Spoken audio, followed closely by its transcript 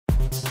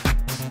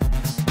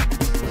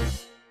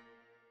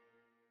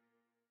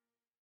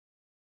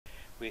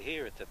We're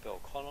here at the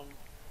Belconnen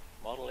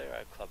Model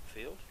Aero Club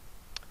field,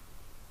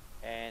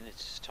 and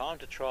it's time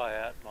to try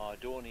out my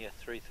Dornier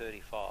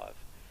 335.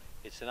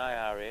 It's an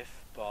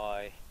ARF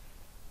by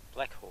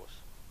Blackhorse.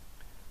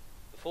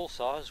 The full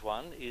size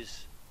one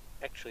is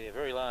actually a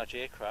very large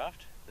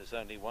aircraft. There's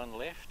only one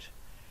left,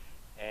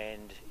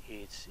 and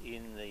it's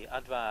in the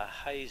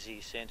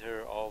Udvar-Hazy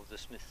Centre of the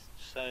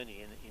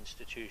Smithsonian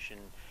Institution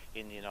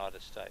in the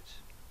United States.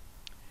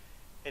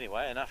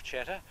 Anyway, enough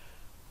chatter.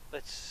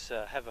 Let's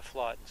have a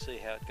flight and see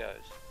how it goes.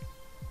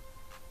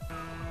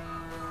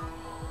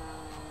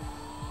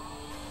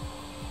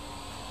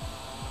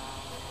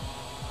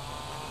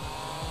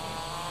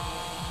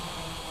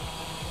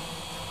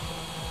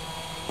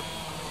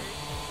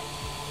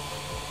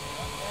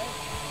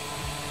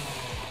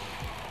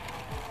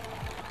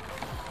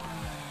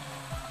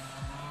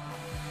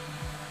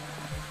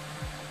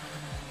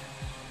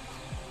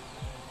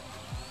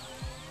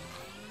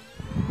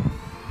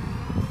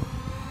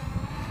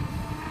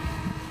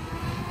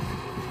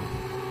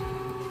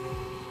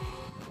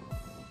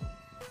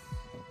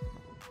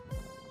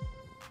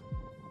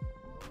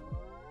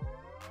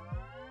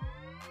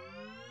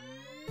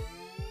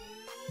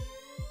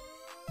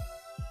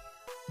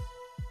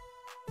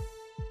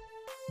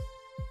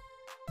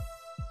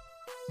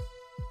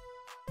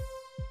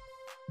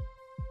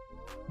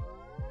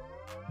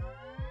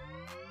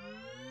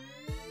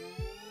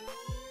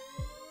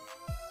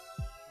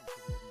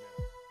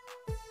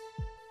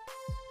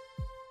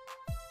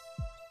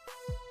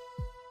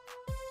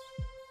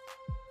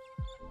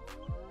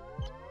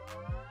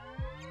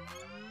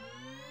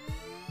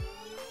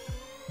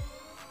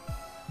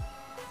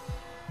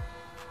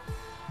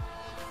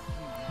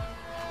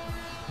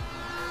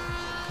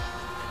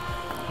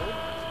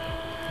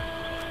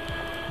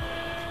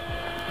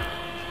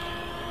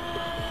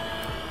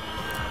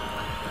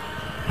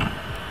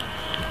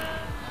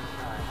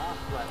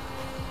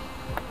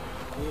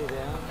 Gear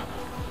down.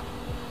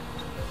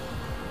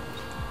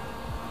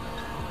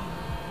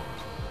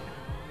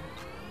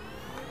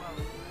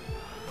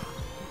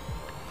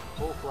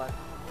 All flat.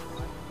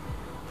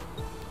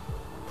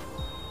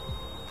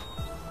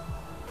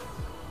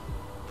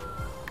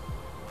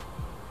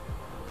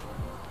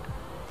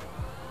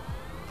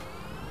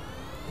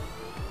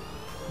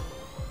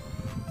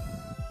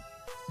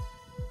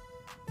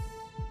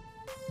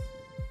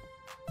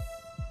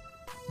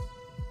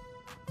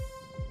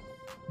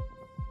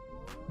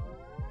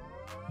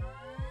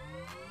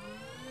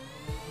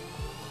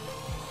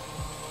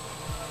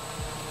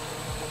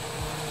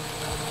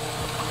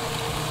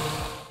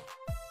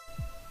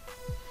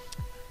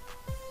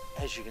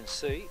 As you can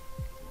see,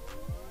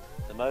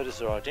 the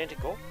motors are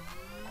identical,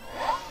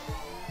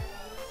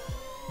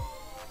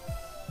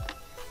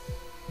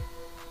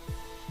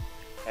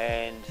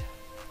 and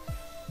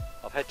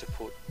I've had to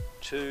put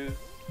two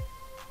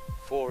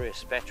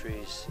 4S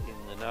batteries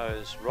in the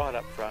nose right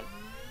up front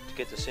to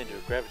get the centre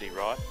of gravity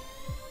right.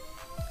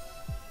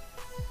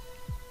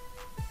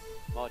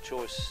 My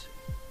choice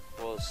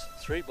was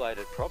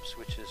 3-bladed props,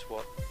 which is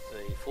what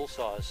the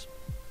full-size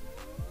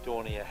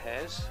Dornier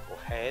has, or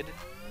had.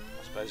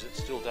 I suppose it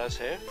still does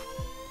have,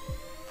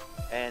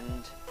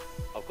 and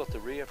I've got the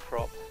rear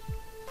prop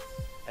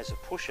as a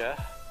pusher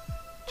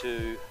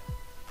to,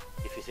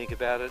 if you think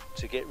about it,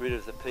 to get rid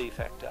of the P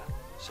factor,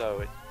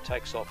 so it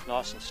takes off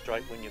nice and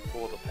straight when you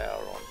pour the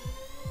power on.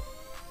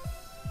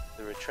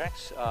 The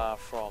retracts are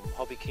from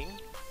Hobby King,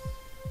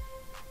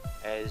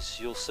 as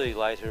you'll see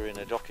later in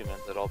a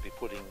document that I'll be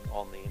putting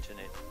on the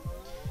internet.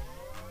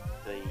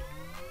 The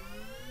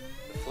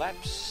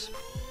flaps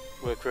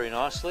work very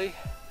nicely,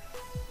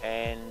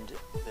 and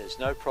there's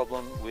no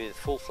problem with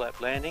full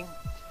flap landing.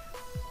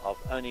 I've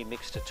only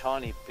mixed a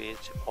tiny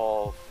bit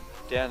of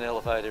down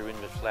elevator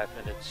inward flap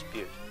and it's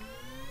spewed.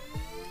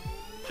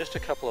 Just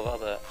a couple of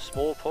other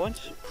small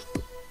points.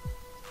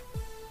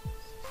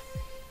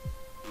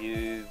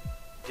 You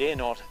dare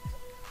not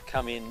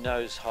come in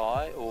nose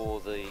high or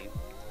the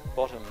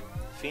bottom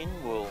fin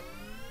will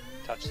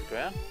touch the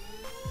ground.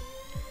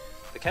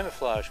 The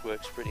camouflage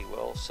works pretty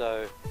well,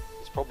 so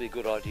it's probably a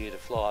good idea to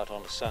fly it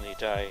on a sunny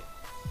day.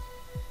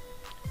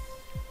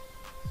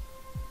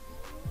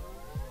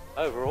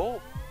 Overall,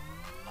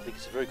 I think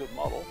it's a very good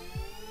model,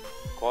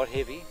 quite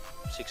heavy,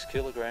 6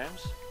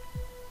 kilograms.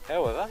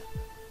 However,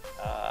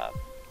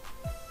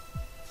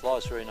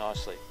 flies very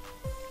nicely.